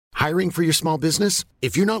Hiring for your small business?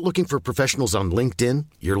 If you're not looking for professionals on LinkedIn,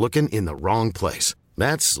 you're looking in the wrong place.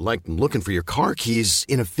 That's like looking for your car keys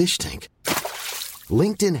in a fish tank.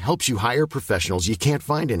 LinkedIn helps you hire professionals you can't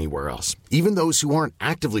find anywhere else, even those who aren't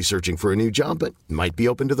actively searching for a new job but might be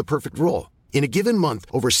open to the perfect role. In a given month,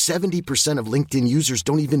 over 70% of LinkedIn users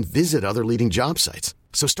don't even visit other leading job sites.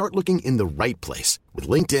 So start looking in the right place. With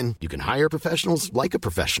LinkedIn, you can hire professionals like a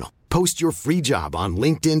professional. Post your free job on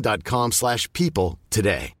linkedin.com/people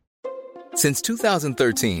today. Since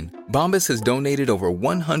 2013, Bombas has donated over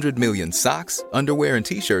 100 million socks, underwear, and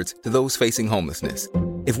T-shirts to those facing homelessness.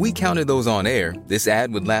 If we counted those on air, this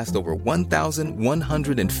ad would last over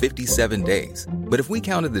 1,157 days. But if we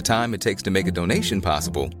counted the time it takes to make a donation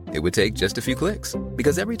possible, it would take just a few clicks.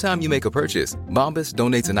 Because every time you make a purchase, Bombas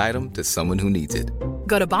donates an item to someone who needs it.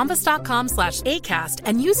 Go to bombas.com/ACAST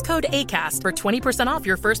and use code ACAST for 20% off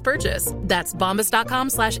your first purchase. That's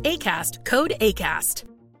bombas.com/ACAST, code ACAST.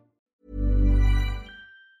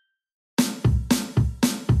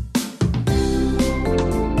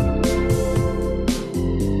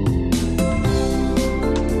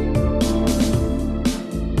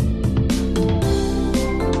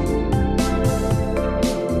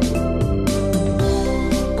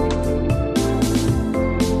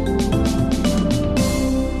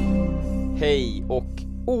 Hej och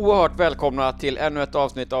oerhört välkomna till ännu ett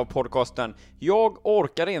avsnitt av podcasten Jag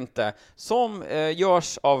orkar inte, som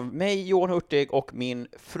görs av mig, Johan Hurtig, och min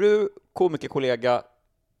fru, komikerkollega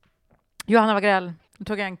Johanna Wagrell. Du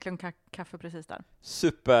tog en klunk kaffe precis där.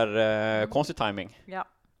 Super konstig timing. Ja.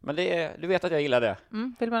 Men du vet att jag gillar det.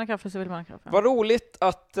 Vill man ha kaffe så vill man ha kaffe. Vad roligt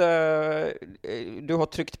att du har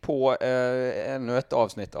tryckt på ännu ett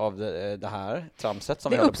avsnitt av det här tramset som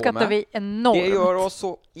vi håller på med. Det uppskattar vi enormt. Det gör oss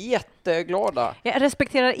så jätteglada. Jag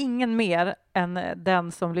respekterar ingen mer än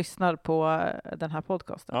den som lyssnar på den här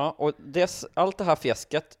podcasten. Ja, och allt det här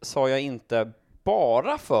fjäsket sa jag inte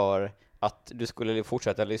bara för att du skulle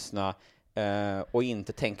fortsätta lyssna och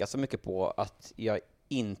inte tänka så mycket på att jag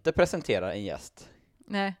inte presenterar en gäst.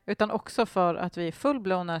 Nej, utan också för att vi är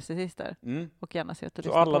full-blown narcissister och gärna ser att du så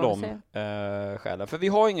lyssnar alla på de skälen. För vi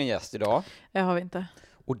har ingen gäst idag. Det har vi inte.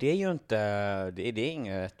 Och det är ju inte, det är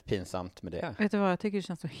inget pinsamt med det. Vet du vad, jag tycker det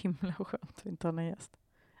känns så himla skönt att inte ha en gäst.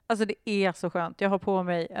 Alltså det är så skönt. Jag har på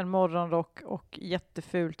mig en morgonrock och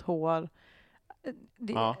jättefult hår.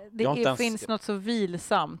 Finns något så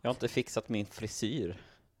vilsamt. Jag har inte fixat min frisyr.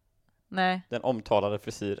 Nej. Den omtalade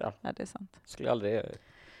frisyren. Nej, det är sant. Skulle aldrig...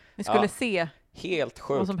 Ni skulle se helt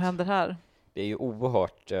sjukt vad som händer här. Det är ju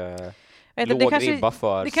oerhört låg ribba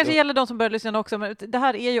för... Det kanske gäller de som börjar lyssna också, men det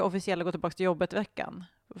här är ju officiellt gå tillbaka till jobbet-veckan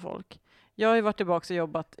för folk. Jag har ju varit tillbaka och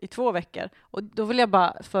jobbat i 2 veckor. Och då vill jag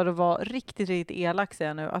bara, för att vara riktigt, riktigt elak,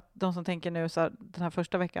 säga nu att de som tänker nu så här, den här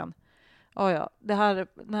första veckan, den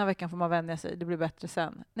här veckan får man vänja sig, det blir bättre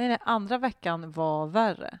sen. Nej, andra veckan var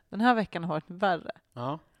värre. Den här veckan har varit värre.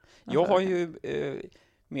 Ja. Jag har ju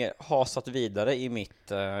mer hasat vidare i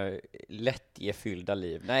mitt lättjefyllda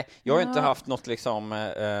liv. Nej, jag har inte haft något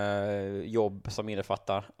jobb som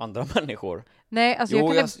innefattar andra människor. Nej, alltså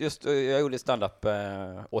jag gjorde stand-up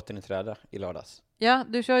återinträde i lördags. Ja,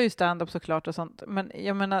 du kör ju stand-up såklart och sånt. Men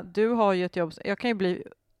jag menar, du har ju ett jobb. Jag kan ju bli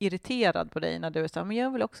irriterad på dig när du är så här, men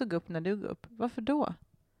jag vill också gå upp när du går upp. Varför då?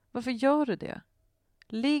 Varför gör du det?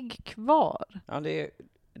 Ligg kvar. Ja, det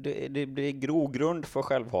blir grogrund för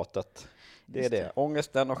självhatet. Det är det.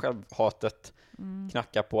 Ångesten och självhatet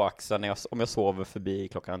knackar på axeln om jag sover förbi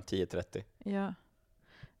klockan 10:30.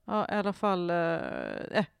 Ja, i alla fall.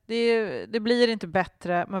 Det blir inte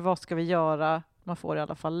bättre, men vad ska vi göra? Man får i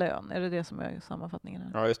alla fall lön. Är det som är sammanfattningen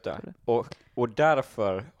här? Ja, just det. Och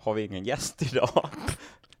därför har vi ingen gäst idag.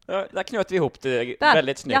 Där knöt vi ihop det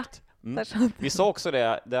väldigt snyggt. Ja. Vi sa också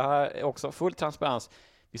det här är också full transparens.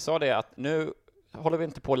 Vi sa det att nu håller vi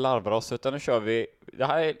inte på att larva oss, utan nu kör vi. Det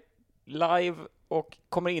här är live och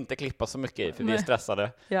kommer inte klippa så mycket i, för vi är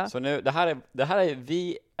stressade. Ja. Så nu, det här är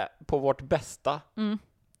vi på vårt bästa.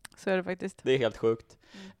 Så är det faktiskt. Det är helt sjukt.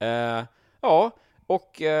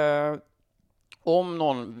 Om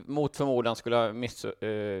någon mot förmodan skulle ha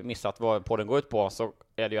missat vad podden går ut på, så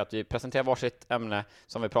är det ju att vi presenterar varsitt ämne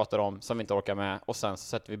som vi pratar om, som vi inte orkar med, och sen så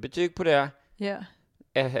sätter vi betyg på det.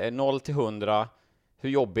 0 till 100, hur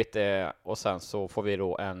jobbigt det är, och sen så får vi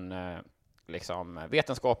då en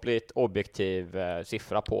vetenskapligt objektiv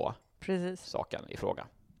siffra på saken i fråga.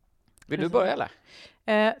 Vill du börja eller?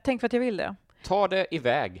 Tänk för att jag vill det. Ta det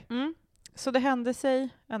iväg. Så det hände sig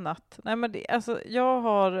en natt. Nej, men jag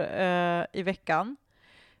har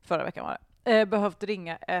förra veckan var det, behövt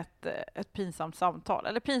ringa ett pinsamt samtal.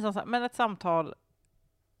 Eller pinsamt, men ett samtal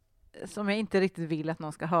som jag inte riktigt vill att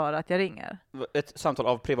någon ska höra att jag ringer. Ett samtal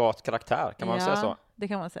av privat karaktär, kan man säga så? Det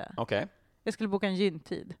kan man säga. Okej. Jag skulle boka en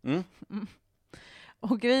gyntid. Mm.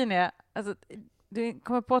 Och grejen är, alltså, du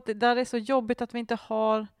kommer på att det där är så jobbigt att vi inte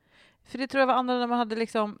har, för det tror jag var andra när man hade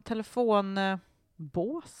liksom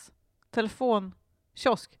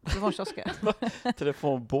telefonkiosker.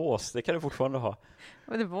 Telefonbås, det kan du fortfarande ha.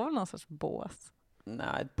 Men det var väl någon sorts bås.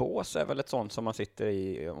 Nej, ett bås är väl ett sånt som man sitter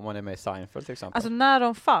i om man är med i Seinfeld till exempel. Alltså när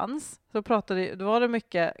de fanns så då var det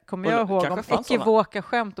mycket, kommer jag ihåg, om ekivoka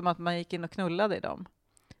skämt om att man gick in och knullade i dem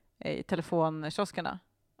i telefonkioskerna.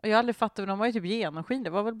 Och jag har aldrig fattat, de var ju typ genomskin, det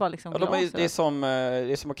var väl bara liksom glas. Det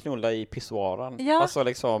är som att knulla i pissoaren. Ja. Alltså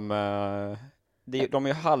liksom, de är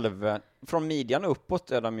ju från midjan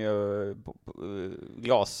uppåt är de ju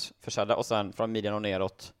glasförsedda och sen från midjan och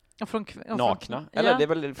neråt nakna. Eller det är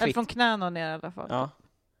väl fritt. Eller från knän och ner i alla fall. Ja.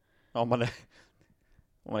 Om man är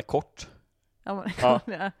kort. Ja.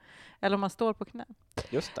 Eller om man står på knä.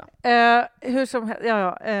 Just det. Hur som helst,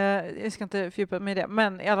 jag ska inte fördjupa mig i det,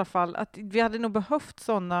 men i alla fall att vi hade nog behövt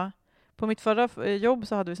sådana. På mitt förra jobb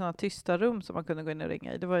så hade vi sådana tysta rum som man kunde gå in och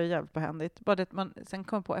ringa i. Det var ju jävligt behändigt. Bara det att man sen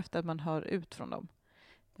kom på efter att man hör ut från dem.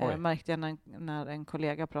 Märkte jag när en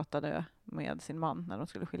kollega pratade med sin man när de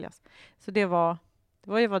skulle skiljas. Så det var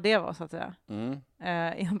ju vad det var, så att säga.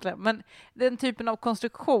 Egentligen. Men den typen av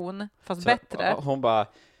konstruktion, fast så, bättre. Hon bara,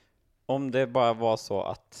 om det bara var så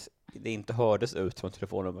att det inte hördes ut från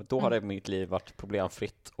telefonnumret, då hade mitt liv varit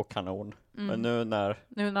problemfritt och kanon. Men nu när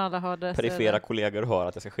alla hörde perifera kollegor hör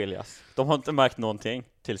att jag ska skiljas, de har inte märkt någonting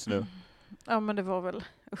tills nu. Ja, men det var väl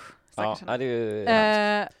det är ju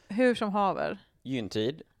hur som haver.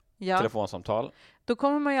 Gyntid, telefonsamtal. Då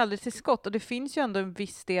kommer man ju aldrig till skott, och det finns ju ändå en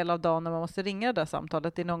viss del av dagen när man måste ringa det där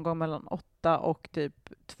samtalet. Det är någon gång mellan 8 och typ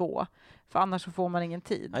 2. För annars så får man ingen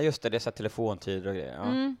tid. Ja, just det. Det är så här telefontider och grejer.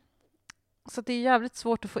 Ja. Så det är jävligt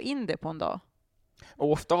svårt att få in det på en dag.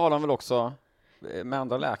 Och ofta har de väl också med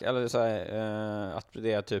andra läkare, eller så här, att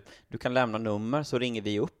det är typ, du kan lämna nummer så ringer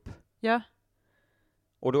vi upp. Ja.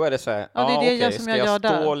 Och då är det så här, det är det som jag gör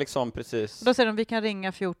där. Stå liksom precis. Då säger de, vi kan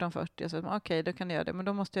ringa 14:40. Så okej, då kan jag göra det. Men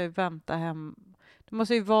då måste jag ju vänta hem. Då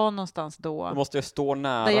måste jag ju vara någonstans då. Då måste jag stå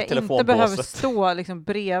nära telefonbåset. Där jag inte behöver stå liksom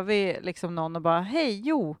bredvid liksom någon och bara, hej,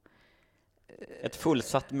 Ett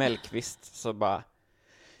fullsatt Mellqvist så bara,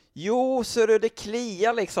 så det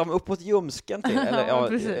kliar liksom uppåt ljumsken till. Eller,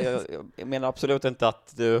 jag menar absolut inte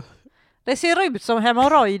att du... Det ser ut som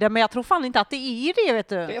hemorrojder, men jag tror fan inte att det är det, vet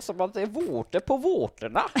du. Det är som att det är vårtor på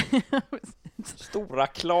vårtorna. Stora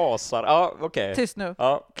klasar. Ja, okej. Tyst nu.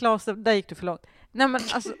 Ja. Klasar, där gick du för långt. Nej, men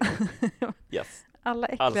alltså... Yes. Alla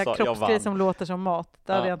äckliga kroppsgrejer som låter som mat,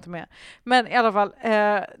 där är jag inte med. Men i alla fall,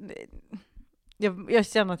 jag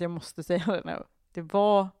känner att jag måste säga det nu. Det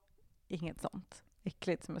var inget sånt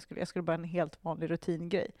äckligt som jag skulle bara en helt vanlig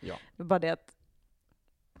rutingrej. Ja. Det var bara det att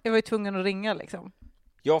jag var ju tvungen att ringa liksom.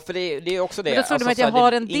 Ja, för det är också det. Men då trodde man att jag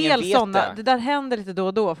har en del sådana. Det där händer lite då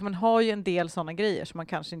och då, för man har ju en del sådana grejer som man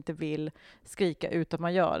kanske inte vill skrika ut att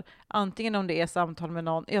man gör. Antingen om det är samtal med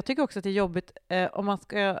någon. Jag tycker också att det är jobbigt om man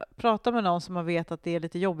ska prata med någon som man vet att det är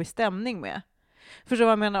lite jobbig stämning med. Förstår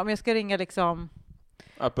vad jag menar? Om jag ska ringa liksom...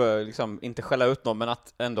 Att liksom inte skälla ut någon, men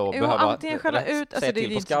att ändå behöva antingen skälla ut, alltså det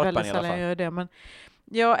är inte så väldigt sällan jag gör det, men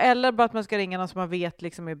eller bara att man ska ringa någon som man vet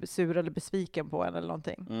liksom är sur eller besviken på en eller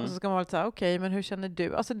någonting. Och så ska man vara lite så här, okej, men hur känner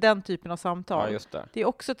du? Alltså den typen av samtal. Ja, just det. Det är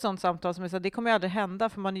också ett sånt samtal som är så här, det kommer ju aldrig hända,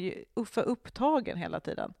 för man är ju för upptagen hela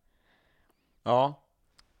tiden. Ja.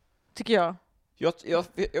 Tycker jag.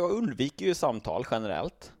 Jag undviker ju samtal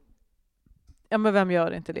generellt. Ja, men vem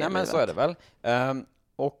gör inte det? Nej, men så är det väl.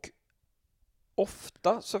 Och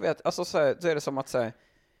ofta så är det som att säga,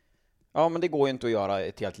 ja, men det går ju inte att göra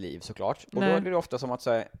ett helt liv såklart. Och då är det ofta som att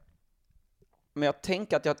säga, men jag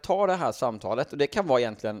tänker att jag tar det här samtalet, och det kan vara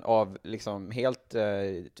egentligen av liksom helt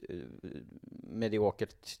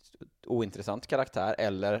mediokert ointressant karaktär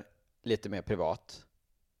eller lite mer privat.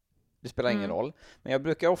 Det spelar ingen roll. Men jag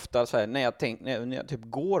brukar ofta så här, när jag typ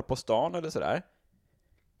går på stan eller sådär,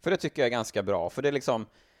 för det tycker jag är ganska bra, för det är liksom,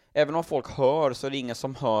 även om folk hör så är det ingen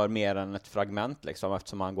som hör mer än ett fragment liksom,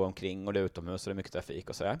 eftersom man går omkring och det är utomhus och det är mycket trafik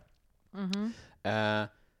och sådär.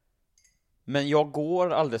 Men jag går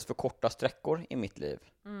alldeles för korta sträckor i mitt liv.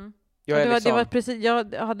 Det var precis,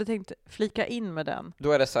 jag hade tänkt flika in med den.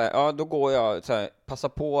 Då är det så här, då går jag så här, passa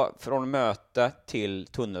på från möte till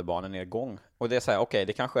tunnelbanenedgång. Och det är så här, okej,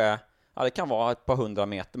 det kanske är, det kan vara ett par 100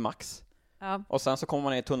 meter max. Ja. Och sen så kommer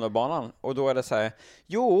man ner i tunnelbanan, och då är det så här,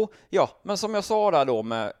 men som jag sa där då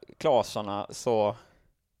med klasarna, så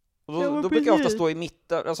då brukar jag ofta stå i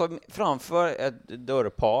mitten, alltså framför ett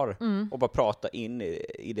dörrpar och bara prata in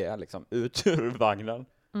i det liksom, ut ur vagnen.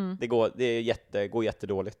 Det går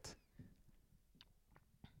jättedåligt.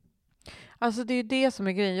 Alltså det är ju det som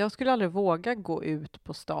är grejen. Jag skulle aldrig våga gå ut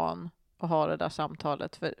på stan och ha det där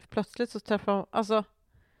samtalet. För plötsligt så träffar man, alltså,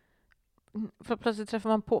 plötsligt träffar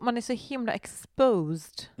man på, man är så himla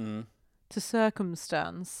exposed to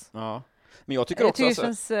circumstance. Ja. Men jag tycker också... Jag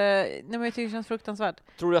tycker det känns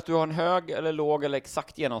fruktansvärt. Tror du att du har en hög eller låg eller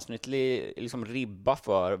exakt genomsnittlig liksom ribba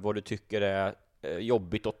för vad du tycker är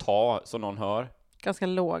jobbigt att ta som någon hör? Ganska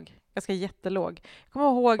låg. Ganska jättelåg. Jag kommer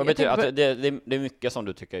ihåg... Vad betyder att det är mycket som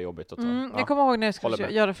du tycker är jobbigt att ta? Ja. Jag kommer ihåg när jag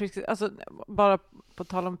skulle göra Friskis... Alltså, bara på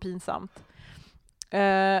tal om pinsamt.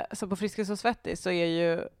 Så på Friskis och Svettis så är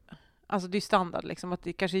ju... Alltså det är standard liksom. Att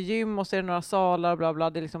det kanske är gym och så är det några salar, bla bla.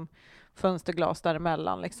 Det är liksom fönsterglas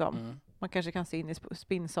däremellan liksom. Man kanske kan se in i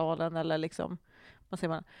spinnsalen eller liksom... Vad säger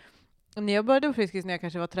man? När jag började på Friskis när jag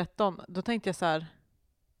kanske var 13, då tänkte jag så här...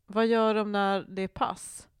 Vad gör de när det är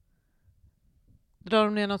pass? Drar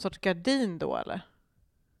de ner någon sorts gardin då, eller?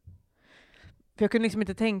 För jag kunde liksom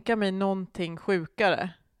inte tänka mig någonting sjukare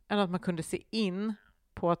än att man kunde se in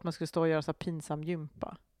på att man skulle stå och göra så här pinsam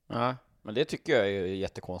gympa. Ja, men det tycker jag är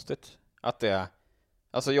jättekonstigt. Att det är...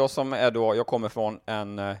 Alltså jag som är då... Jag kommer från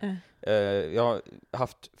en... jag har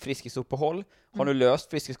haft friskisuppehåll. Har nu löst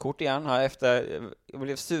friskiskort igen. Jag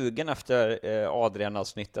blev sugen efter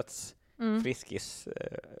Adrian-avsnittets... Friskis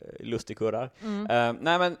lustigkurrar.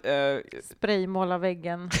 Nej men spraymåla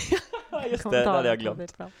väggen. Just det hade jag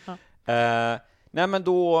glömt. Nej men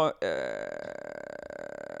då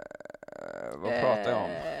vad pratar jag om?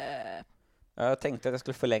 Jag tänkte att jag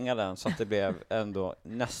skulle förlänga den så att det blev ändå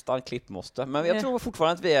nästan klippmåste. Men jag tror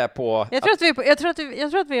fortfarande att vi är på... Jag tror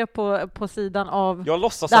att vi är på sidan av jag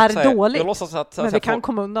låtsas det här är dåligt. Jag låtsas att men vi kan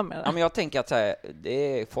komma undan med det. Ja, men jag tänker att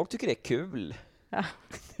folk tycker det är kul. Ja.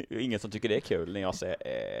 Ingen som tycker det är kul när jag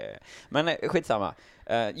säger men skitsamma.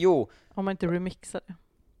 Jo. Om man inte remixar det.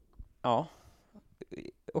 Ja.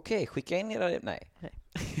 Okej, skicka in era... Nej.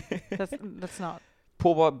 That's not.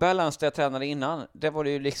 På Balance där jag tränade innan, det var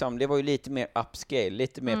ju lite mer upscale,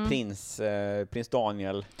 lite mer prins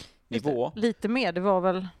Daniel nivå. Lite mer, det var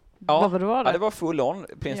väl Ja, det var full on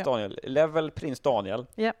prins Daniel, level prins Daniel.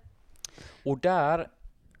 Ja. Och där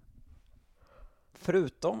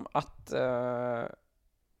förutom att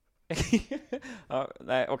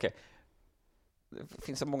nej, okej. Det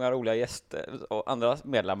finns så många roliga gäster och andra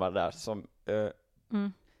medlemmar där som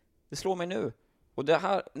det slår mig nu. Och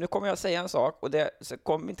nu kommer jag säga en sak och så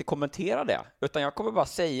kommer inte kommentera det, utan jag kommer bara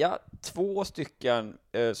säga 2 stycken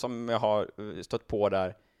som jag har stött på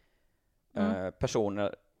där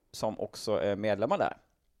personer som också är medlemmar där.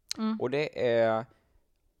 Och det är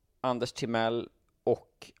Anders Timell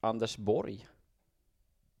och Anders Borg.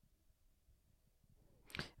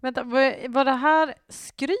 Vänta, var det här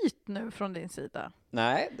skryt nu från din sida?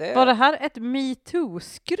 Nej, var det här ett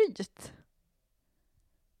MeToo-skryt?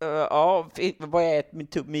 Ja, vad är ett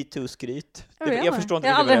MeToo-skryt? Jag förstår inte.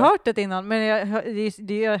 Jag har aldrig hört det innan, men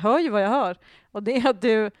jag hör ju vad jag hör. Och det är att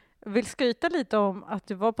du vill skryta lite om att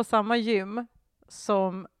du var på samma gym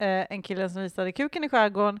som en kille som visade kuken i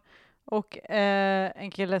skärgården och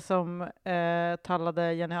en kille som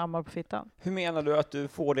tallade Jenny Hammar på fittan. Hur menar du att du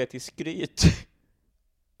får det till skryt?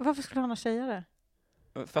 Varför skulle han annars säga det?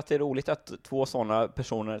 För att det är roligt att 2 sådana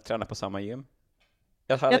personer tränar på samma gym.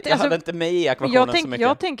 Jag hade inte med i ekvationen så mycket.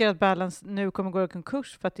 Jag tänker att Balance nu kommer gå i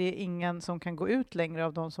konkurs för att det är ingen som kan gå ut längre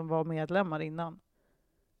av de som var medlemmar innan.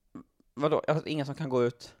 Vadå? Ingen som kan gå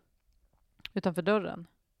ut? Utanför dörren.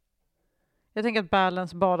 Jag tänker att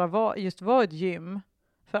Balance bara var ett gym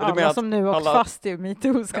för alla som nu åkt fast i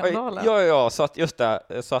MeToo-skandalen. Ja, så att just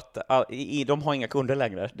det, så att de har inga kunder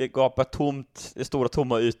längre. Det gapar tomt, det stora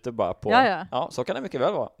tomma ytor bara på. Ja, så kan det mycket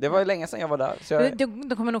väl vara. Det var ju länge sedan jag var där. Så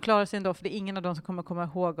de kommer nog klara sig ändå, för det är ingen av dem som kommer komma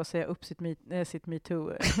ihåg att säga upp sitt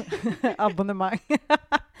MeToo-abonnemang.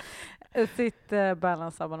 sitt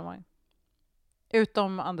Balance-abonnemang.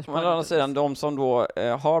 Utom Anders Borg. Å andra sidan, de som då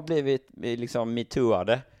har blivit liksom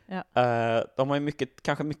MeTooade, de har ju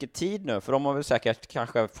kanske mycket tid nu, för de har väl säkert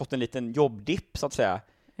kanske fått en liten jobbdipp så att säga.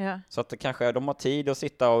 Ja. Så att kanske de har tid att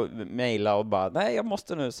sitta och mejla och bara, nej, jag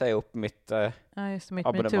måste nu säga upp mitt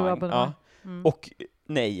abonnemang. Och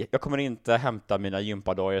nej, jag kommer inte hämta mina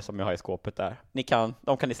gympadojor som jag har i skåpet där. De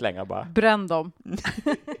kan ni slänga bara. Bränn dem.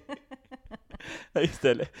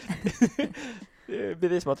 Istället.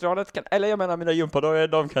 Bevismaterialet eller jag menar mina gympadojor,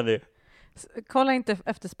 de kan ni. Kolla inte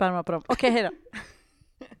efter sperma på dem. Okej, hej då.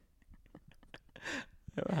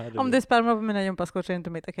 Om det är sperma på mina gympaskor så är det inte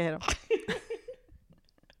mitt. Okej, hej då.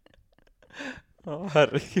 Ja,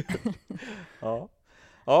 herregud.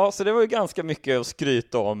 Ja, så det var ju ganska mycket att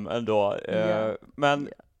skryta om ändå. Men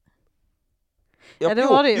Ja, det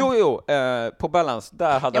var det ju. Jo, på Balance,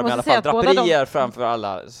 där hade Jag de i alla måste säga fall att båda draperier framför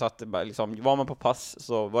alla, så att det bara, liksom, var man på pass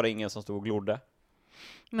så var det ingen som stod och glodde.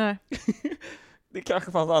 Nej. Det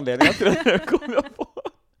kanske fanns anledningar till det, kommer jag på.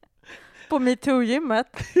 På MeToo-gymmet,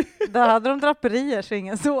 där hade de draperier så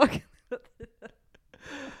ingen såg.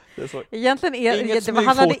 Det är så. Egentligen Inget det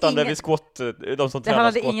handlade smygfotande vid skott, de som det tränar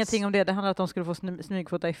handlade skott. ingenting om det. Det handlade om att de skulle få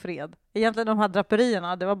smygfota i fred. Egentligen de här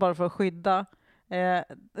draperierna, det var bara för att skydda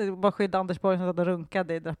bara skydda Anders Borg som satt och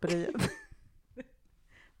runkade i draperiet.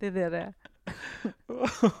 Det är det.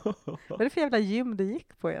 Vad är det för jävla gym det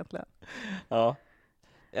gick på egentligen? Ja.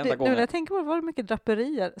 Enda Nu gången. jag tänker på, var det mycket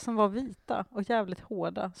draperier som var vita och jävligt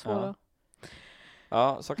hårda, svåra.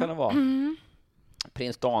 Ja, så kan det vara.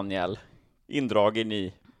 Prins Daniel indragen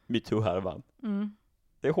i MeToo-härvan.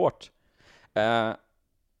 Det är hårt.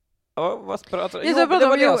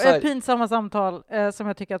 Pinsamma samtal som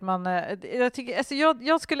jag tycker att man...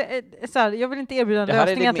 jag skulle... jag vill inte erbjuda en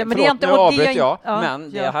lösning egentligen. Men det är inte... Nu avbröt jag, ja,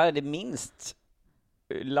 men det här är det minst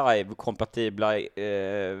live-kompatibla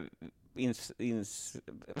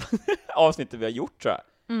avsnittet vi har gjort, tror jag.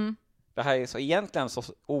 Det här är så egentligen så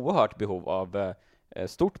oerhört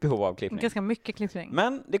stort behov av klippning. Ganska mycket klippning.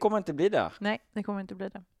 Men det kommer inte bli det. Nej, det kommer inte bli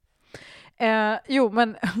det.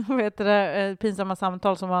 Men vet du pinsamma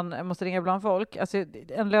samtal som man måste ringa bland folk. Alltså,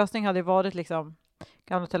 en lösning hade ju varit liksom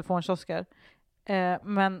gamla telefonkiosker.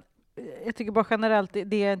 Men jag tycker bara generellt,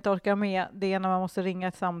 det jag inte orkar med, det är när man måste ringa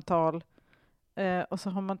ett samtal och så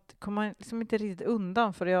kommer man liksom inte riktigt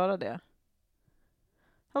undan för att göra det.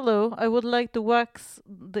 Hello, I would like to wax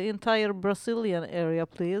the entire Brazilian area,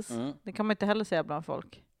 please. Det kan man inte heller säga bland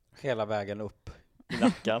folk. Hela vägen upp i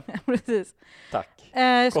nacken. Precis. Tack.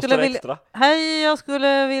 Kostar det extra? Hej, jag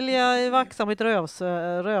skulle vilja vaxa mitt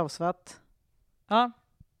rövsvett. Ja,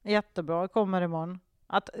 jättebra. Kommer imorgon.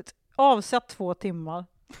 Avsätt 2 timmar.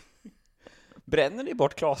 Bränner ni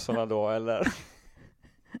bort klasorna då, eller?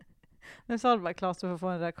 Nu sa du bara, Claes, du får få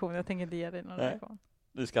en reaktion. Jag tänker inte ge dig någon reaktion.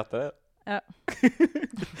 Du skrattade? Ja.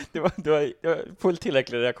 det var fullt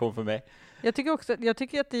tillräcklig reaktion för mig. Jag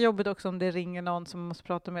tycker att det är jobbigt också om det ringer någon som man måste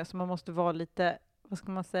prata med, så man måste vara lite, vad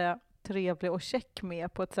ska man säga, trevlig och check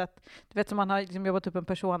med på ett sätt. Du vet, som man har liksom jobbat upp en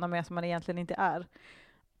persona med som man egentligen inte är.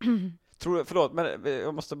 Förlåt, men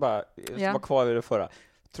jag måste bara vara kvar vid det förra.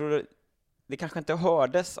 Tror du det kanske inte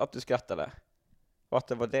hördes att du skrattade? Och att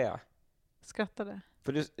det var det? Skrattade?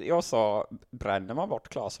 För jag sa, bränner man bort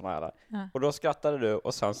klaserna eller? Ja. Och då skrattade du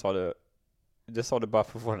och sen sa du, det sa du bara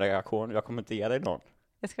för att få en reaktion. Jag kommer inte ge dig någon.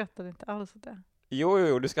 Jag skrattade inte alls åt det.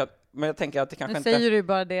 Jo, du skrattade. Men jag tänker att det kanske nu inte... Nu säger du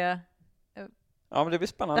bara det. Ja, men det blir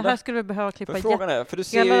spännande. Det här skulle vi behöva klippa. För frågan är,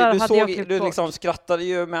 för du liksom skrattade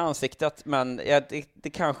ju med ansiktet, men det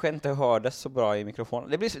kanske inte hördes så bra i mikrofonen.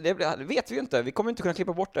 Det vet vi ju inte. Vi kommer inte kunna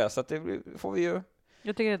klippa bort det, så att det får vi ju...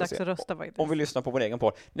 Jag tycker det är dags att rösta faktiskt. Om vi lyssnar på vår egen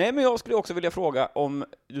podd. Nej, men jag skulle också vilja fråga om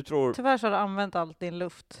du tror... Tyvärr så har du använt allt din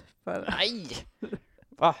luft. Nej!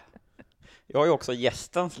 Va? Jag har ju också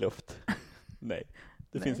gästens luft. Nej,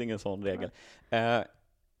 det finns ingen sån regel. Är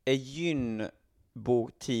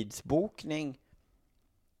tidsbokning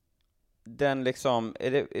den liksom,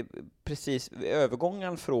 är det precis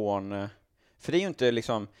övergången från, för det är ju inte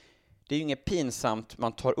liksom, det är ju inget pinsamt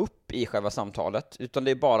man tar upp i själva samtalet, utan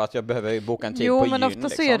det är bara att jag behöver boka en tid på gyn. Jo, men ofta liksom.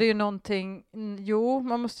 Så är det ju någonting,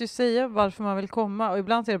 man måste ju säga varför man vill komma, och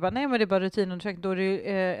ibland är det bara, nej men det är bara rutinundersökning, då är det ju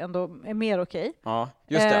ändå mer okej. Ja,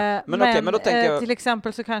 just det. Men då tänker jag... till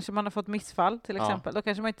exempel så kanske man har fått missfall, till exempel. Då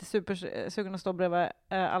kanske man inte är supersugen att stå bredvid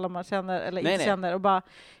alla man känner eller inte känner och bara,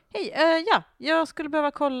 hej, jag skulle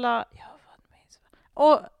behöva kolla...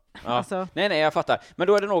 Och, alltså. Nej, jag fattar. Men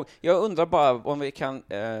då är det nog, jag undrar bara om vi kan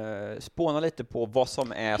spåna lite på vad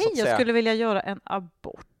som är så att säga... jag skulle vilja göra en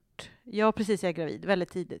abort. Ja, precis, jag är gravid,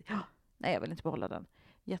 väldigt tidigt. Nej, jag vill inte behålla den.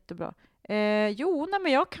 Jättebra.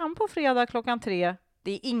 Men jag kan på fredag 3:00.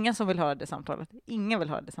 Det är ingen som vill höra det samtalet. Ingen vill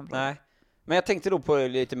höra det samtalet. Nej, men jag tänkte då på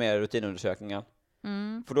lite mer rutinundersökningar.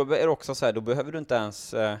 För då är det också så här, då behöver du inte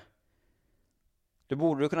ens... då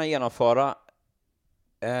borde du kunna genomföra...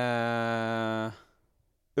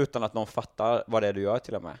 utan att någon fattar vad det är du gör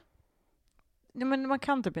till och med. Ja, men man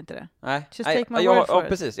kan typ inte det. Nej. Just take my word for it.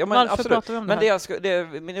 Precis. Ja, men varför absolut. pratar vi om det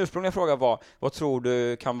här? Min ursprungliga fråga var, vad tror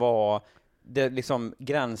du kan vara det liksom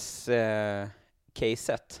gränscaset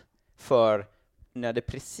för när det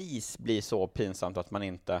precis blir så pinsamt att man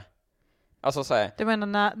inte... Alltså så här, du menar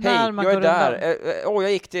när man jag går är där.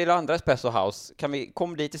 Jag gick till andra Espresso House.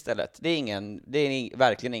 Kom dit istället. Det är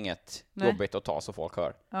verkligen inget jobbigt att ta så folk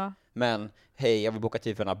hör. Ja. Men hej, jag vill boka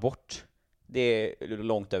tid för en abort. Det är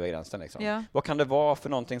långt över gränsen liksom. Ja. Vad kan det vara för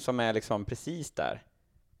någonting som är liksom precis där?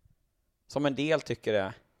 Som en del tycker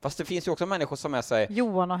det. Fast det finns ju också människor som är så här...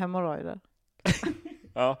 Johan har hemorrojder.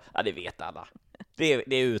 Ja, det vet alla. Det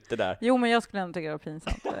är ute där. Jo, men jag skulle ändå tycka det var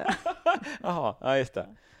pinsamt. Jaha, ja just det.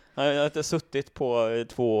 Jag har inte suttit på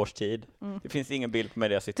 2 års tid. Det finns ingen bild på mig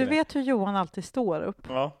där jag sitter Du vet hur Johan alltid står upp.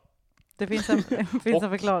 Ja. Det finns en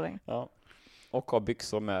förklaring. Ja. Och har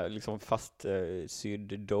byxor med liksom fast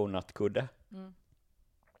sydd donutkudde.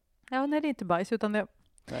 Ja, nej, det är inte bajs, utan det...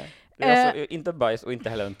 Nej. Det är alltså inte bajs och inte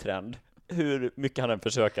heller en trend. Hur mycket han än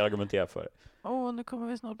försöker argumentera för. Nu kommer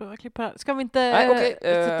vi snart behöva klippa här. Ska vi inte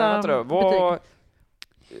vänta då.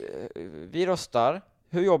 Vi röstar.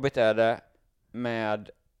 Hur jobbigt är det med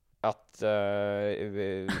att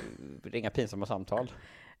ringa pinsamma samtal?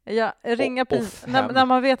 Ja, ringa när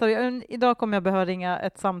man vet att idag kommer jag behöva ringa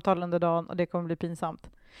ett samtal under dagen och det kommer bli pinsamt.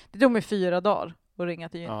 Det tog mig 4 dagar att ringa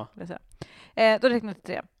till Gyn. Ja. Då räknar jag till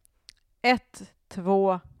 3. 1,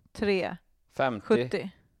 2, 3, 50.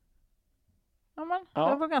 70. Ja.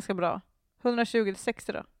 Det var ganska bra. 120 till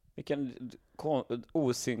 60 då. Vilken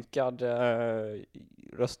osynkad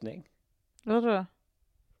röstning. Vad tror du?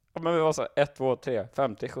 Ja, men vi var så 1, 2, 3,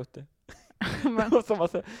 50, 70. Men, det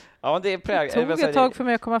är tog ett tag för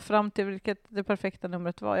mig att komma fram till vilket det perfekta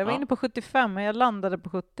numret var. Jag var inne på 75, men jag landade på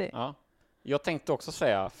 70. Ja. Jag tänkte också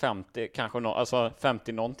säga 50, kanske alltså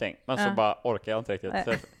 50 någonting. Men så bara orkar jag inte riktigt.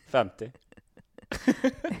 Så 50.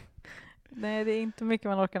 Nej, det är inte mycket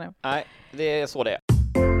man orkar nu. Nej, det är så det är.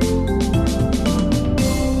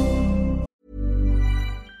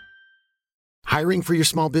 Hiring for your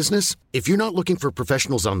small business? If you're not looking for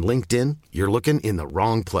professionals on LinkedIn, you're looking in the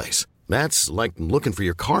wrong place. That's like looking for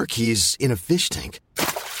your car keys in a fish tank.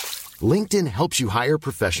 LinkedIn helps you hire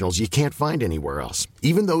professionals you can't find anywhere else,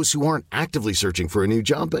 even those who aren't actively searching for a new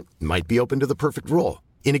job but might be open to the perfect role.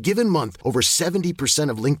 In a given month, over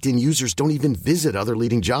 70% of LinkedIn users don't even visit other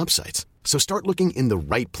leading job sites. So start looking in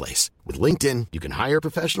the right place. With LinkedIn, you can hire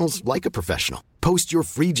professionals like a professional. Post your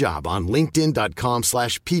free job on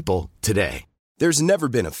linkedin.com/people today. There's never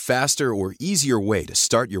been a faster or easier way to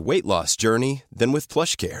start your weight loss journey than with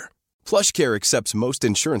PlushCare. PlushCare accepts most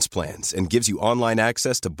insurance plans and gives you online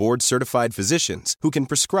access to board-certified physicians who can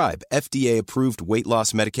prescribe FDA-approved weight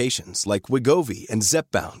loss medications like Wegovy and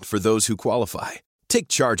Zepbound for those who qualify. Take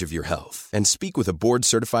charge of your health and speak with a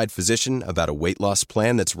board-certified physician about a weight loss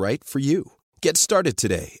plan that's right for you. Get started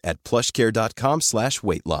today at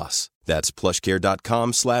plushcare.com/weightloss. That's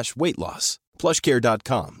plushcare.com/weightloss.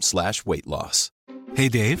 plushcare.com/weightloss. Hey,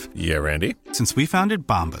 Dave. Yeah, Randy. Since we founded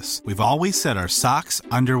Bombas, we've always said our socks,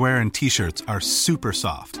 underwear, and T-shirts are super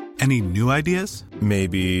soft. Any new ideas?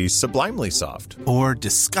 Maybe sublimely soft. Or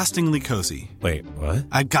disgustingly cozy. Wait, what?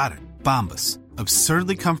 I got it. Bombas.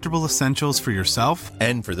 Absurdly comfortable essentials for yourself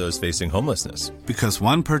and for those facing homelessness. Because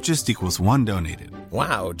one purchased equals one donated.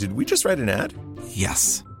 Wow, did we just write an ad?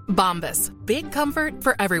 Yes. Bombas. Big comfort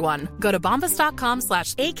for everyone. Go to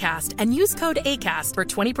bombas.com/ACAST and use code ACAST for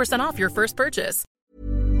 20% off your first purchase.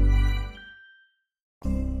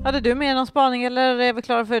 Hade du med någon spaning eller är vi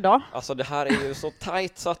klara för idag? Alltså det här är ju så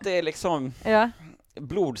tajt så att det är liksom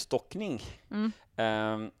blodstockning.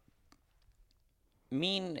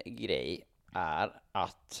 Min grej är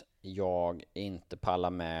att jag inte pallar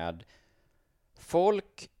med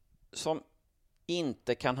folk som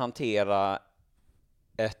inte kan hantera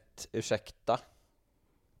ett ursäkta.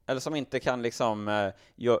 Eller som inte kan liksom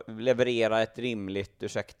leverera ett rimligt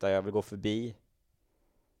ursäkta, jag vill gå förbi.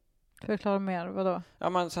 Förklara mer, vadå? Ja,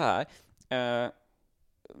 men så här.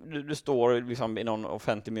 Du står liksom i någon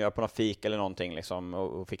offentlig miljö på någon fik eller någonting liksom,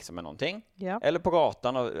 och fixar med någonting. Ja. Eller på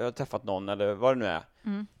gatan och har träffat någon eller vad det nu är.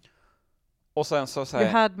 Och sen så säger...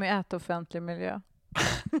 You had me at offentlig miljö.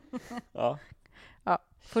 Ja. Ja,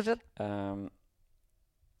 fortsätt.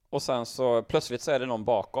 Och sen så plötsligt så är det någon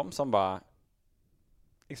bakom som bara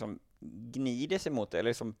liksom gnider sig mot det eller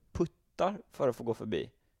liksom puttar för att få gå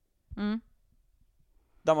förbi.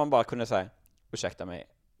 Där man bara kunde säga, ursäkta mig.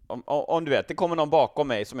 Om du vet, det kommer någon bakom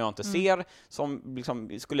mig som jag inte ser, som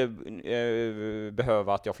liksom skulle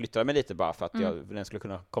behöva att jag flyttar mig lite bara för att den skulle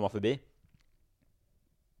kunna komma förbi.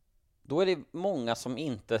 Då är det många som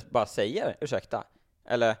inte bara säger ursäkta.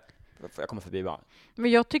 Eller, jag kommer förbi bara.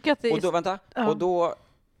 Men jag tycker att det är... Och då, vänta, och då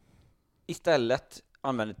istället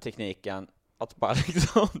använder tekniken att bara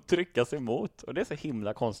liksom trycka sig emot. Och det är så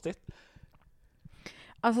himla konstigt.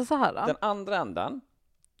 Alltså så här då. Den andra änden.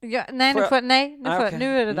 Ja, nej, nu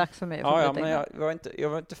är det dags för mig. Ja, men jag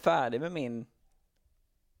var inte färdig med min...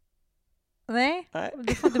 Nej,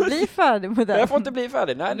 du får inte bli färdig med den. Jag får inte bli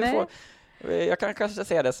färdig. Nej. Jag kan kanske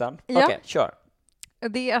säga det sen. Ja. Okej, kör.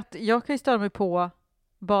 Det är att jag kan ju störa mig på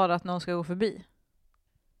bara att någon ska gå förbi.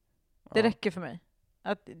 Det räcker för mig.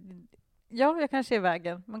 Att, jag kanske är i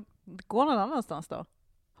vägen. Men gå någon annanstans då.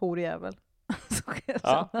 Horjävel. Så kan jag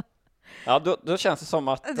säga. Ja, då känns det som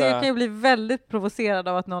att... Jag kan ju bli väldigt provocerad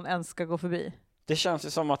av att någon ens ska gå förbi. Det känns ju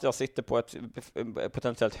som att jag sitter på ett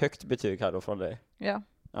potentiellt högt betyg här då från dig. Ja.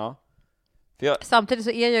 Ja. Samtidigt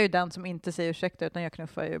så är jag ju den som inte säger ursäkta, utan jag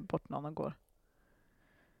knuffar ju bort någon och går.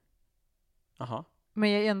 Aha.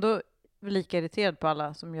 Men jag är ändå lika irriterad på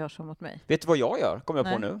alla som gör så mot mig. Vet du vad jag gör? Kommer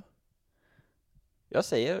jag på Nej. nu? Jag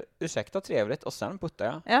säger ursäkta trevligt och sen puttar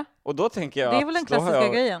jag. Ja. Och då tänker jag Det är väl den att då har klassiska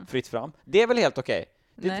jag grejen. fritt fram. Det är väl helt okej?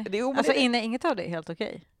 Nej. Men Alltså det- inget av det är helt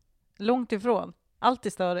okej. Långt ifrån. Allt är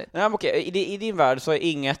störigt. Nej, men okej. I din värld så är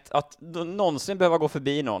inget att någonsin behöva gå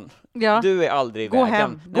förbi någon. Ja. Du är aldrig i Gå vägen.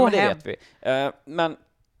 hem. Nej, Gå men det hem. vet vi. Men,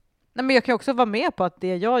 Nej, men jag kan också vara med på att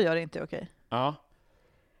det jag gör inte är okej. ja.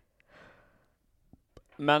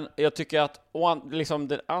 Men jag tycker att liksom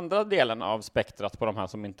den andra delen av spektrat på de här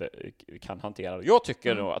som inte kan hantera det. Jag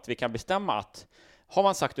tycker då att vi kan bestämma att har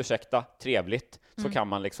man sagt ursäkta, trevligt, så kan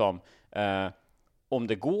man liksom om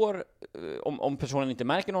det går, om personen inte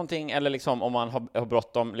märker någonting eller liksom om man har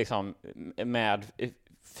bråttom liksom med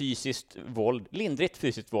fysiskt våld, lindrigt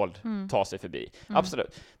fysiskt våld, ta sig förbi.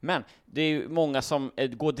 Absolut. Men det är ju många som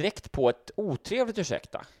går direkt på ett otrevligt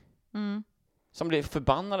ursäkta. Som blir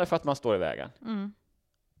förbannade för att man står i vägen.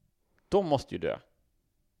 De måste ju dö.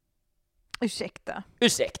 Ursäkta.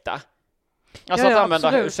 Ursäkta. Alltså Ja, att använda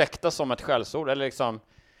absolut. ursäkta som ett skällsord eller liksom...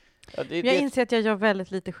 Ja, Jag inser att jag gör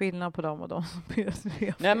väldigt lite skillnad på dem och de som ber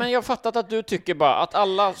fel. Nej, men jag har fattat att du tycker bara att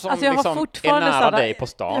alla som Alltså jag har liksom är fortfarande nära sådana- dig på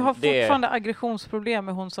stan, Jag har det är... fortfarande aggressionsproblem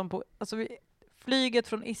med hon som på... Alltså flyget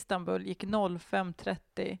från Istanbul gick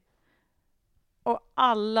 05.30 och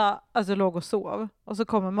alla alltså låg och sov. Och så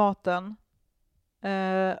kommer maten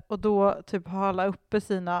och då typ har alla uppe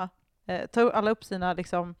sina tar alla upp sina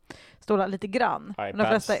liksom stolar lite grann. Men de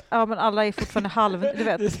flesta, ja, men alla är fortfarande halv, du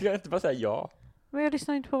vet. Du ska inte bara säga ja. Men jag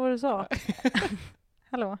lyssnar inte på vad du sa.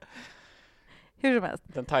 Hallå. Hur som helst.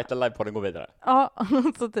 Den tajta livepodden går vidare. Ja,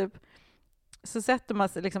 så sätter man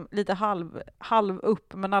sig liksom lite halv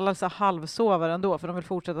upp, men alla så halvsover ändå, för de vill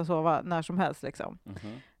fortsätta sova när som helst liksom.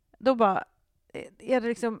 Då bara är det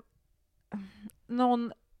liksom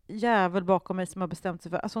någon jävel bakom mig som har bestämt sig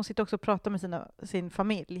för, alltså hon sitter också och pratar med sin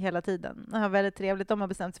familj hela tiden. Det är väldigt trevligt, de har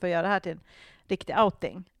bestämt sig för att göra det här till en riktig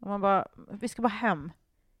outing. Och man bara, vi ska bara hem.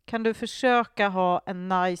 Kan du försöka ha en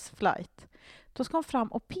nice flight? Då ska hon fram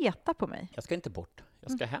och peta på mig. Jag ska inte bort,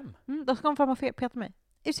 jag ska hem. Då ska hon fram och peta på mig.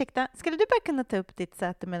 Ursäkta, skulle du bara kunna ta upp ditt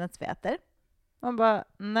säte medan vi äter? Man bara,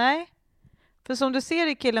 nej. För som du ser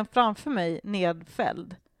är killen framför mig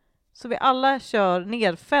nedfälld. Så vi alla kör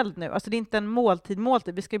nedfälld nu. Alltså det är inte en måltid.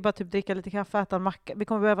 Vi ska ju bara typ dricka lite kaffe, äta en macka. Vi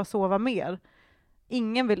kommer behöva sova mer.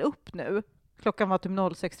 Ingen vill upp nu. Klockan var typ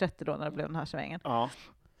 06.30 då när det blev den här svängen. Ja.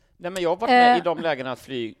 Nej, men jag har varit med i de lägena att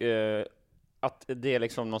att det är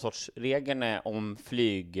liksom någon sorts regeln är om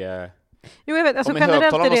flyg... Jo, jag vet. Alltså om generellt är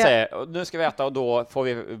högtalarna det... säger, nu ska vi äta och då får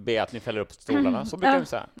vi be att ni fäller upp stolarna. Så brukar de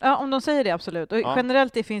säga. Ja, om de säger det, absolut. Och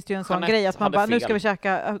generellt finns det ju en sån Jeanette grej att man hade bara, nu fel. ska vi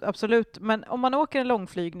käka, absolut. Men om man åker en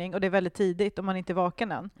långflygning och det är väldigt tidigt och man inte är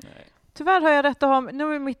vaken än. Nej. Tyvärr har jag rätt att ha,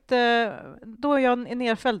 nu är då är jag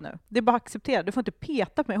nerfälld nu. Det är bara att acceptera, du får inte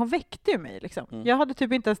peta på mig. Hon väckte ju mig liksom. Jag hade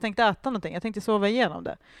typ inte ens tänkt äta någonting, jag tänkte sova igenom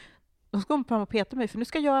det. Då ska hon fram och peta mig, för nu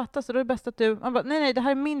ska jag äta, så då är det bäst att du... Man bara, nej, det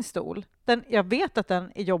här är min stol. Jag vet att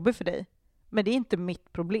den är jobbig för dig, men det är inte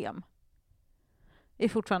mitt problem. Jag är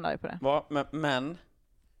fortfarande arg på det. Men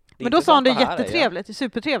då sa hon det intressanta här är, jättetrevligt,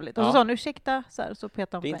 supertrevligt. Och så sa hon ursäkta, så petade hon det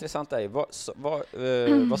på mig. intressanta är,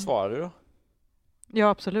 vad svarar du då? Ja,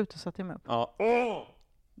 absolut, så satte jag mig upp. Ja.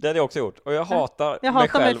 Det hade jag också gjort. Och jag hatar mig mig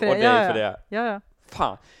själv för det. och dig för det. Ja.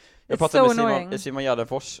 Fan. Jag It's pratade so med annoying. Simon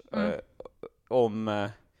Gärdenfors om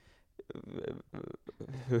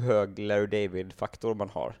hur hög Larry David-faktor man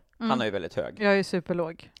har. Han är ju väldigt hög. Jag är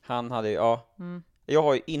superlåg. Han hade jag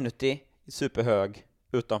har ju inuti superhög,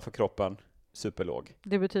 utanför kroppen superlåg.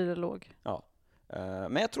 Det betyder låg. Ja.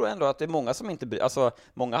 Men jag tror ändå att det är många som inte alltså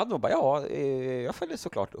många hade nog bara jag följer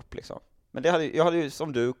såklart upp liksom. Men jag hade ju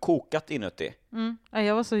som du kokat inuti. Ja,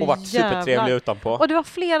 jag var så och varit supertrevlig utanpå. Och det var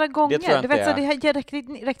flera gånger. Det tror jag du vet, inte så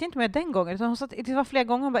det räckte inte med den gången. Utan det var flera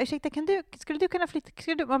gånger. Hon bara, ursäkta, skulle du kunna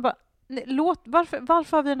flytta? Man bara, nej,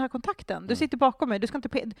 varför har vi den här kontakten? Du sitter bakom mig. Du ska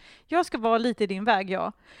inte jag ska vara lite i din väg,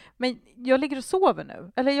 ja. Men jag ligger och sover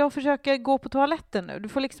nu. Eller jag försöker gå på toaletten nu. Du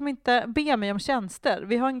får liksom inte be mig om tjänster.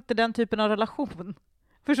 Vi har inte den typen av relation.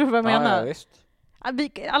 Förstår du vad jag menar? Ja, visst.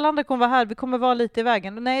 Alla andra kommer vara här, vi kommer vara lite i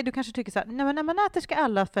vägen. Nej, du kanske tycker så här, nej, men när man äter ska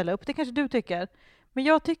alla fälla upp. Det kanske du tycker. Men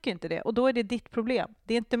jag tycker inte det. Och då är det ditt problem.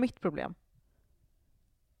 Det är inte mitt problem.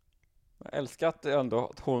 Jag älskar att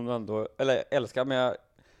hon ändå, eller men jag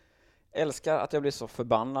älskar att jag blir så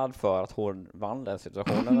förbannad för att hon vann den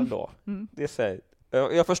situationen ändå. Det säger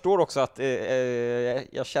Jag förstår också att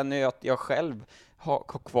jag känner ju att jag själv har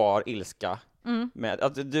kvar ilska med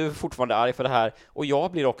att du är fortfarande arg för det här, och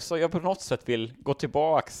jag på något sätt vill gå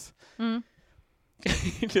tillbaks.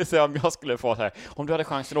 Det är så om jag skulle få så här, om du hade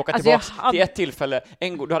chansen att åka tillbaks till ett tillfälle,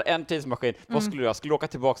 du hade en tidsmaskin, vad skulle du göra? Skulle du åka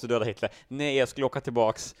tillbaks och döda Hitler? Nej, jag skulle åka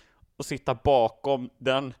tillbaks och sitta bakom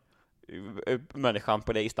den människan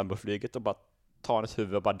på det Istanbulflyget och bara ta hennes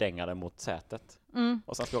huvud och bara dänga den mot sätet.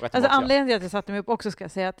 Och sen åka tillbaka. Anledningen till att jag satte mig upp också, ska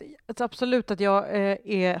jag säga att absolut att jag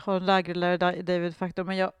har en lägre Larry David-faktor,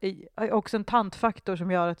 men jag är också en tantfaktor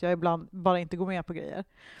som gör att jag ibland bara inte går med på grejer.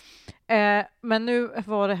 Men nu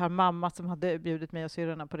var det här mamma som hade bjudit mig och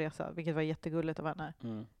syrrorna på resa, vilket var jättegulligt av henne.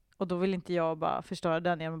 Och då vill inte jag bara förstöra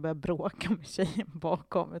den genom att börja bråka med tjejen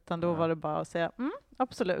bakom, utan då var det bara att säga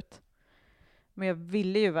absolut. Men jag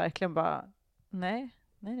ville ju verkligen bara nej,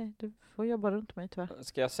 du får jobba runt mig tyvärr.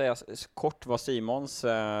 Ska jag säga kort vad Simons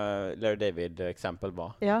Larry David-exempel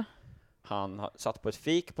var? Ja. Han satt på ett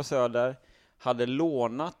fik på Söder, hade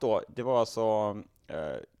lånat då, det var alltså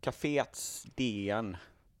kaféets DN,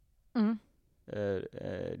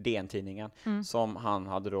 DN-tidningen, som han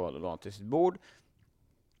hade då lånat till sitt bord.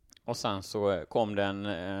 Och sen så kom det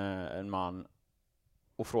en man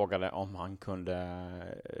och frågade om han kunde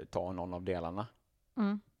ta någon av delarna.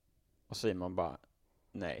 Och Simon bara,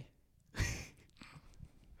 nej.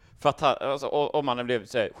 För att alltså, om man blev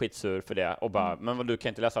så här, skitsur för det och bara, men du kan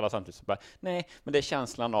inte läsa alla samtidigt, så bara, nej, men det är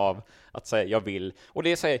känslan av att säga jag vill. Och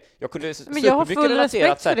det är så här, jag kunde supermycket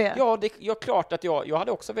relatera att säga, ja, det är klart att jag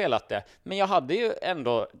hade också velat det, men jag hade ju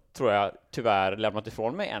ändå, tror jag, tyvärr lämnat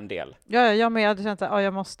ifrån mig en del. Ja, jag med, jag hade känt att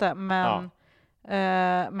jag måste, men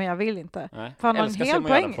men jag vill inte. Fan, har en hel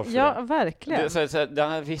poäng. Ja, verkligen.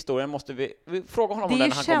 Den här historien måste vi fråga honom om det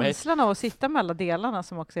den han kommer hit. Det är känslan av att sitta mellan delarna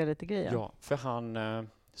som också är lite grejen. Ja, för han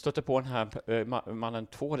stötte på den här mannen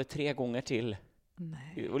 2 eller 3 gånger till.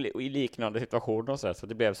 I liknande situationer och så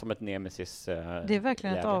det blev som ett nemesis. Det är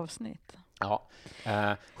verkligen ett avsnitt. Ja,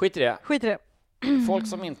 skit i det. Skit i det. Folk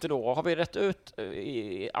som inte då, har vi rätt ut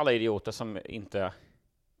i alla idioter som inte...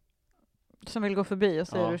 Som vill gå förbi och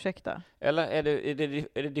säger ursäkta. Eller är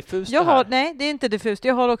det diffust det här? Nej, det är inte diffust.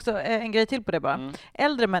 Jag har också en grej till på det bara.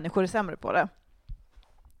 Äldre människor är sämre på det.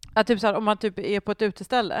 Att typ så här, om man typ är på ett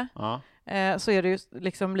uteställe så är det ju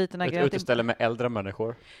liksom lite ett uteställe med äldre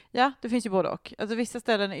människor. Ja, det finns ju både och. Alltså vissa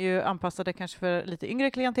ställen är ju anpassade kanske för lite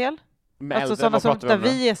yngre klientel. Med alltså sådana som där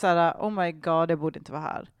vi är så här, oh my god, det borde inte vara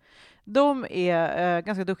här. De är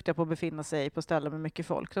ganska duktiga på att befinna sig på ställen med mycket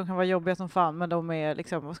folk. De kan vara jobbiga som fan, men de är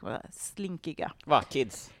liksom, vad ska man säga, slinkiga. Va?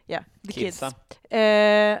 Kids? Ja, kids.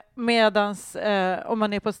 Medans om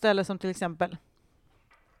man är på ett ställe som till exempel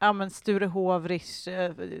Sturehof, Rish,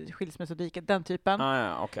 Skilsmässodiket, den typen.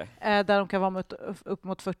 Okay. Där de kan vara upp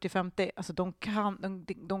mot 40-50. Alltså de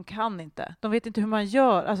kan inte. De vet inte hur man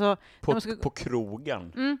gör. Alltså, på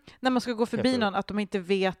krogen? När man ska gå förbi någon, att de inte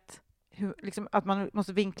vet hur, liksom, att man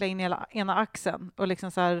måste vinkla in ena axeln och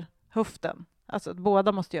liksom så här höften. Alltså att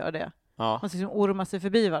båda måste göra det. Man måste liksom orma sig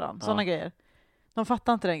förbi varandra. Sådana grejer. De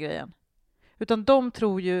fattar inte den grejen. Utan de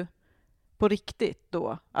tror ju på riktigt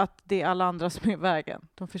då att det är alla andra som är i vägen.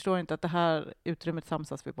 De förstår inte att det här utrymmet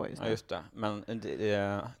samsas vi på just nu. Ja, just det. Men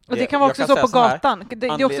och det kan vara också så på gatan. Det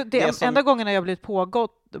är också det enda gången när jag blivit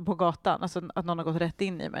pågått på gatan, alltså att någon har gått rätt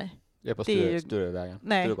in i mig. Det är på Sturevägen.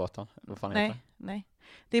 Sturegatan. Vad fan heter det? Nej.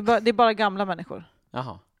 Det är bara gamla människor.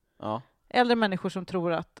 Jaha. Ja. Äldre människor som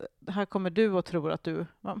tror att här kommer du och tror att du...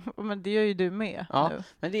 Men det gör ju du med nu.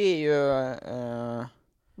 Men det är ju...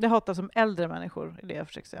 Det hatar som äldre människor, är det jag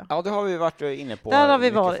försöker säga. Ja, det har vi varit inne på. Där har vi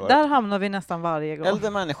varit. Där hamnar vi nästan varje gång. Äldre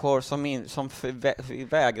människor som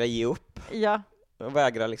vägrar ge upp. Ja. Och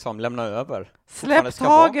vägrar liksom lämna över. Släpp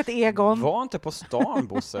taget, Egon. Var inte på stan,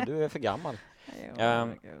 Bosse. Du är för gammal.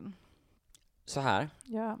 Så här.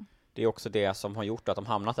 Ja. Det är också det som har gjort att de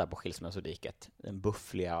hamnat där på Skilsmässodiket. Den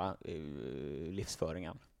buffliga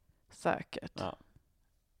livsföringen. Säkert. Ja.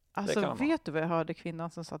 Alltså, vet du vad jag hörde kvinnan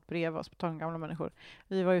som satt bredvid oss på tal om gamla människor?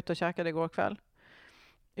 Vi var ute och käkade igår kväll.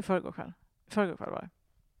 I förrgår kväll var det.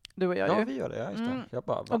 Du och jag ju. Ja, vi gör det. Ja, just det. Jag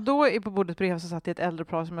bara, och då på bordet bredvid så satt det ett äldre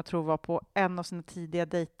par som jag tror var på en av sina tidiga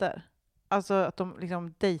dejter. Alltså att de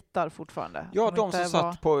liksom dejtar fortfarande. Ja, de som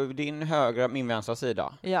satt på din högra, min vänstra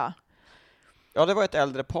sida. Ja. Ja, det var ett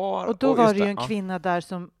äldre par. Och då var det ju en kvinna där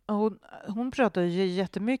som... Hon pratade ju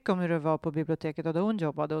jättemycket om hur det var på biblioteket och då hon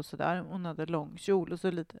jobbade och sådär. Hon hade lång kjol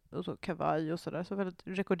och så kavaj och sådär. Så väldigt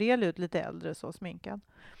rekorderlig ut, lite äldre, så sminkad.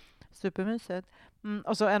 Supermysigt.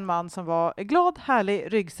 Och så en man som var glad,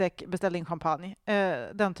 härlig, ryggsäck, beställde in champagne.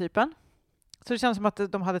 Den typen. Så det känns som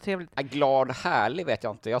att de hade trevligt. Glad, härlig vet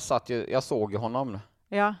jag inte. Jag såg ju honom.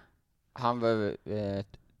 Ja. Han var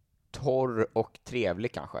torr och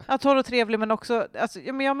trevlig kanske. Ja, torr och trevlig, men också, alltså,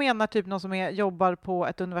 jag menar typ någon som jobbar på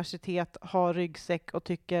ett universitet, har ryggsäck och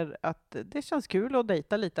tycker att det känns kul att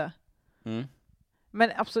dejta lite. Mm.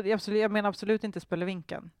 Men absolut, jag menar absolut inte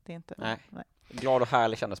spelvinkeln. Det är inte. Nej. Glad och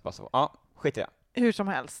härlig kändes bara så. Ja, skit i det. Hur som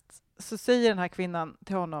helst så säger den här kvinnan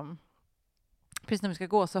till honom, precis när vi ska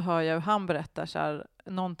gå så hör jag hur han berättar så här,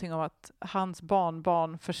 någonting om att hans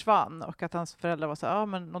barnbarn försvann och att hans föräldrar var så här,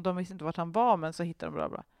 men och de visste inte vart han var, men så hittade de bra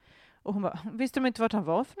bra. Och hon bara, visste de inte vart han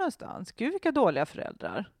var för någonstans? Gud, vilka dåliga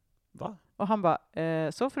föräldrar. Va? Och han bara,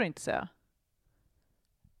 så får du inte säga.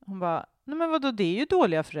 Hon bara, nej men vadå, det är ju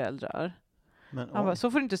dåliga föräldrar. Men, Han bara,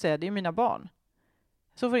 så får du inte säga, det är ju mina barn.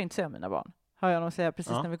 Så får du inte säga mina barn. Hör jag honom säga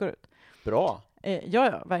precis när vi går ut. Bra.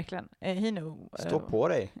 Ja, verkligen. He knew. Stå på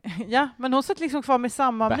dig. Ja, men hon satt liksom kvar med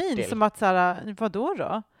samma min som att så här, vadå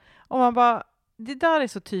då? Och man bara, det där är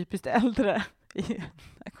så typiskt äldre.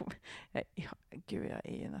 Gud, jag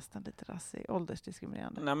är ju nästan lite rassig,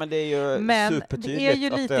 åldersdiskriminerande. Nej, men det är ju men supertydligt det är ju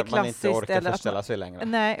lite att man inte orkar eller förställa sig längre.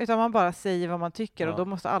 Nej, utan man bara säger vad man tycker Ja. och då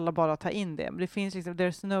måste alla bara ta in det. Men det finns liksom,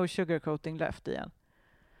 there's no sugarcoating left igen.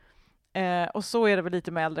 Och så är det väl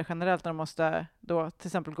lite med äldre generellt när de måste då till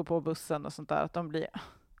exempel gå på bussen och sånt där, att de blir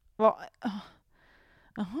Men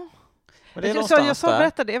det är jag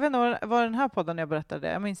berättade, jag vet inte var den här podden jag berättade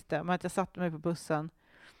det, jag minns inte, men att jag satt mig på bussen.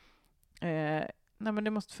 Nej, men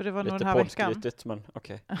det måste, för det var nog den här veckan. Lite poddskrytigt, men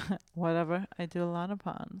okej. Whatever, I do a lot of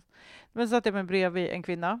puns. Men så satt jag mig bredvid en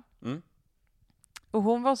kvinna. Mm. Och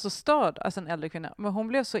hon var så störd, alltså en äldre kvinna, men hon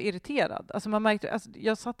blev så irriterad. Alltså man märkte, alltså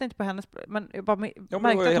jag satt inte på hennes, men jag bara märkte Det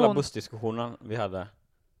var ju att hela hon... bussdiskussionen vi hade.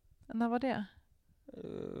 När var det?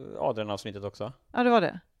 Adrian-avsnittet också. Ja, det var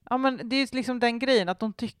det. Ja, men det är liksom den grejen att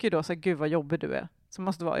de tycker då så här, gud vad jobbig du är. Så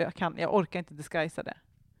måste vara, jag orkar inte disguisa det.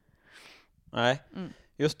 Nej,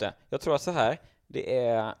 just det. Jag tror att så här, det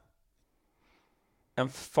är en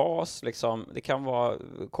fas, liksom, det kan vara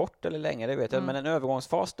kort eller länge, det vet jag, men en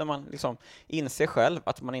övergångsfas där man liksom inser själv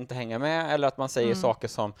att man inte hänger med, eller att man säger saker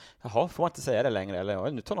som, jaha, får man inte säga det längre,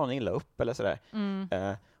 eller nu tar någon illa upp, eller sådär.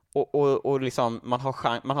 Och liksom, man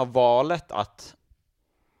har valet att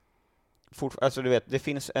alltså du vet, det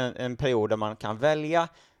finns en period där man kan välja,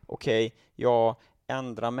 okej, jag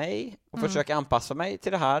ändrar mig och försöker anpassa mig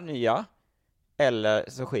till det här nya, eller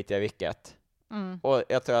så skiter jag i vilket. Och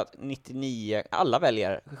jag tror att 99, alla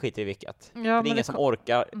väljer skiter i vilket. Ja, det är ingen som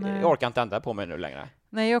orkar inte ändra på mig nu längre.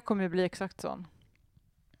 Nej, jag kommer ju bli exakt sån.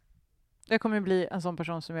 Jag kommer ju bli en sån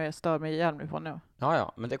person som jag stör mig ihjäl på nu.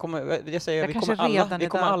 Ja, men det kommer, jag säger, vi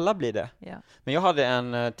kommer alla bli det. Ja. Men jag hade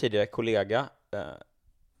en tidigare kollega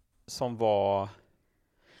som var,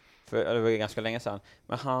 för det var ju ganska länge sedan,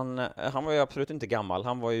 men han var ju absolut inte gammal,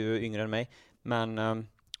 han var ju yngre än mig, men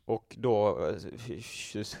och då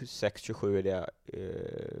 26-27 är det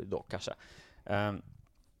då kanske.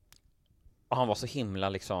 Och han var så himla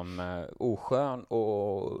liksom oskön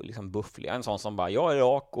och liksom bufflig. En sån som bara, jag är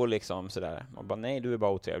rak och liksom sådär. Man bara, nej, du är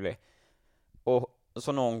bara otrevlig. Och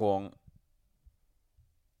så någon gång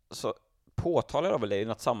så påtalade jag väl det i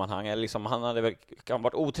något sammanhang, eller liksom, han hade väl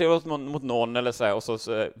varit otrevlig mot någon eller så här, och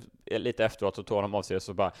så lite efteråt så tog han av sig och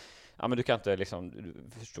så bara, ja, men du kan inte liksom, du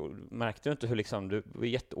förstår, märkte du inte hur liksom du var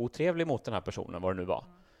jätteotrevlig mot den här personen, vad det nu var.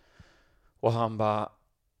 Och han bara,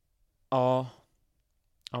 ja,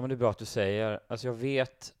 men det är bra att du säger, alltså jag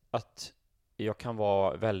vet att jag kan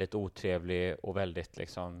vara väldigt otrevlig och väldigt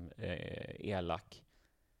liksom elak.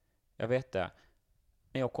 Jag vet det.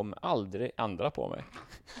 Men jag kommer aldrig ändra på mig.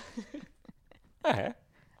 Nej.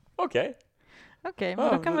 Okej, men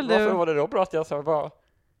då kan väl du... Varför var det då bra att jag sa bara,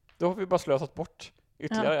 då har vi bara slösat bort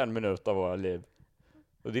ytterligare en minut av våra liv.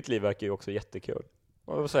 Och ditt liv verkar ju också jättekul.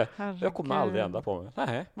 Och jag kommer aldrig ändra på mig.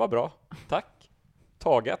 Nej, vad bra. Tack.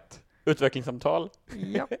 Taget. Utvecklingssamtal.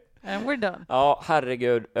 Ja, and we're done. Ja,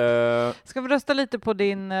 herregud. Ska vi rösta lite på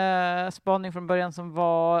din spaning från början som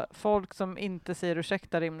var folk som inte säger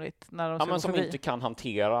ursäkta rimligt när de ska gå som förbi. inte kan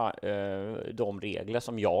hantera de regler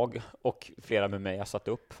som jag och flera med mig har satt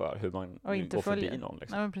upp för hur man går förbi någon.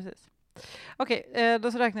 Liksom. Nej, men precis. Okej,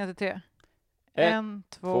 då så räknar jag till 3. 1,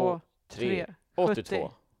 2, 3,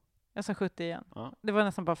 82. Jag sa 70 igen. Ja. Det var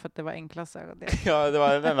nästan bara för att det var enklast. Ja, det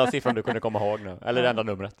var den enda siffran du kunde komma ihåg nu. Eller det enda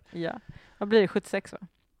numret. Ja. Vad blir det? 76, va?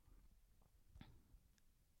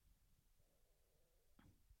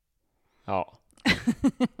 Ja.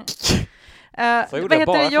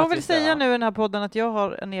 Jag vill säga nu i den här podden att jag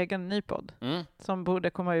har en egen ny podd som borde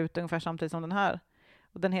komma ut ungefär samtidigt som den här.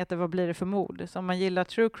 Och den heter Vad blir det för mord? Så om man gillar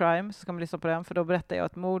true crime så ska man lyssna på den, för då berättar jag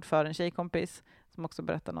ett mord för en tjejkompis som också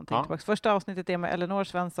berättar någonting tillbaka. Första avsnittet är med Eleanor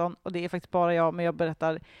Svensson och det är faktiskt bara jag, men jag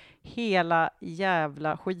berättar hela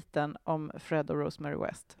jävla skiten om Fred och Rosemary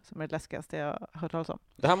West, som är det läskigaste jag har hört talas om.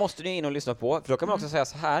 Det här måste ni in och lyssna på, för då kan man också säga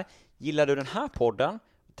så här: gillar du den här podden?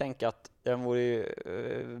 Tänk att den vore ju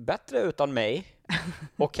bättre utan mig,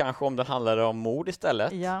 och kanske om den handlade om mord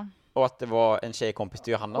istället. Ja. Och att det var en tjejkompis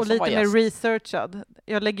till Johanna och som var gäst. lite mer researchad.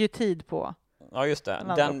 Jag lägger ju tid på. Ja, just det.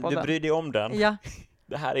 Du bryr dig om den. Ja.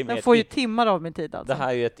 Det här är den får ju timmar av min tid alltså. Det här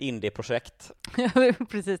är ju ett indie-projekt.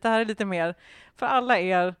 Precis, det här är lite mer för alla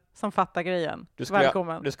er som fattar grejen.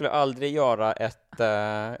 Välkommen. Du skulle aldrig göra ett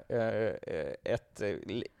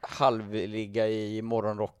halvligga i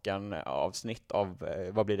morgonrocken avsnitt av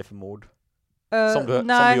Vad blir det för mord? Som du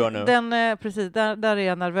gör nu. Precis, där är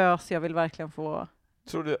jag nervös. Jag vill verkligen få...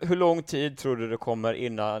 Hur lång tid tror du det kommer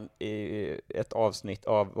innan ett avsnitt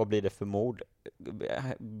av Vad blir det för mord?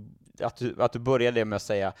 Att du börjar det med att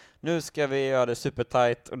säga nu ska vi göra det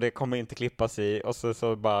supertight och det kommer inte klippas i, och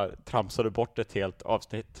så bara tramsar du bort ett helt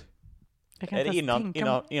avsnitt. Är det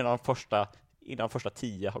innan första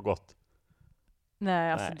 10 har gått?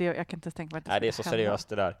 Nej, alltså nej. Jag kan inte tänka mig att det är så seriöst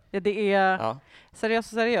det där. Ja, det är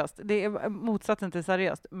seriöst. Det är motsatsen till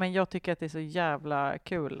seriöst, men jag tycker att det är så jävla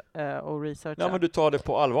kul att researcha. Ja, men du tar det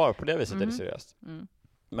på allvar, på det viset är det seriöst.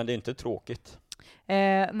 Men det är inte tråkigt.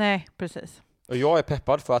 Nej, precis. Och jag är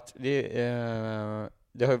peppad för att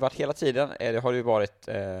det har ju varit hela tiden, det har ju varit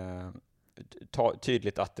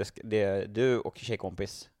tydligt att det är du och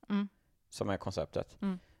tjejkompis som är konceptet.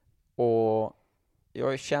 Och jag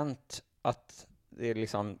har ju känt att det är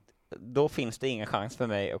liksom, då finns det ingen chans för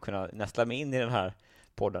mig att kunna nästla mig in i den här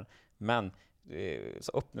podden. Men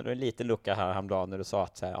så öppnade du en liten lucka här häromdagen när du sa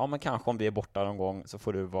att så här, men kanske om vi är borta någon gång så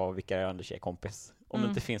får du vara vikarierande tjejkompis. Om det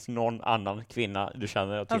inte finns någon annan kvinna du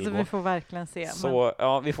känner att tillgå. Alltså vi får verkligen se.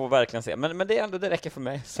 Så vi får verkligen se. Men det är ändå, det räcker för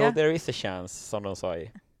mig. So there is a chance, som de sa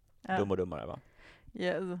i Dum och dummare, va?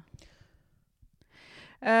 Yes.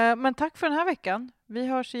 Men tack för den här veckan. Vi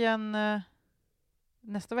hörs igen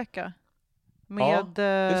nästa vecka. Med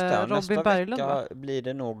Robin Berglund, va? Blir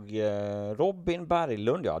det nog Robin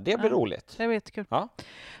Berglund, ja. Det blir roligt. Det blir jättekul. Ja.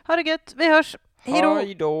 Ha det gött. Vi hörs. Hej då.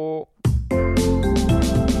 Hej då.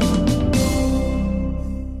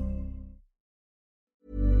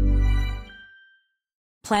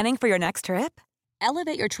 Planning for your next trip?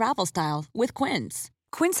 Elevate your travel style with Quince.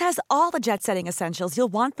 Quince has all the jet-setting essentials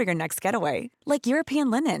you'll want for your next getaway, like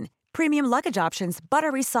European linen, premium luggage options,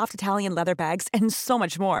 buttery soft Italian leather bags, and so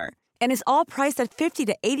much more. And is all priced at 50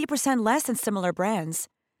 to 80% less than similar brands.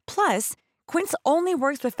 Plus, Quince only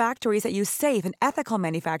works with factories that use safe and ethical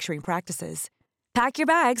manufacturing practices. Pack your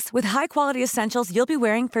bags with high-quality essentials you'll be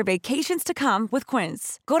wearing for vacations to come with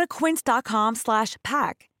Quince. Go to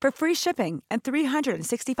quince.com/pack for free shipping and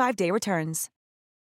 365-day returns.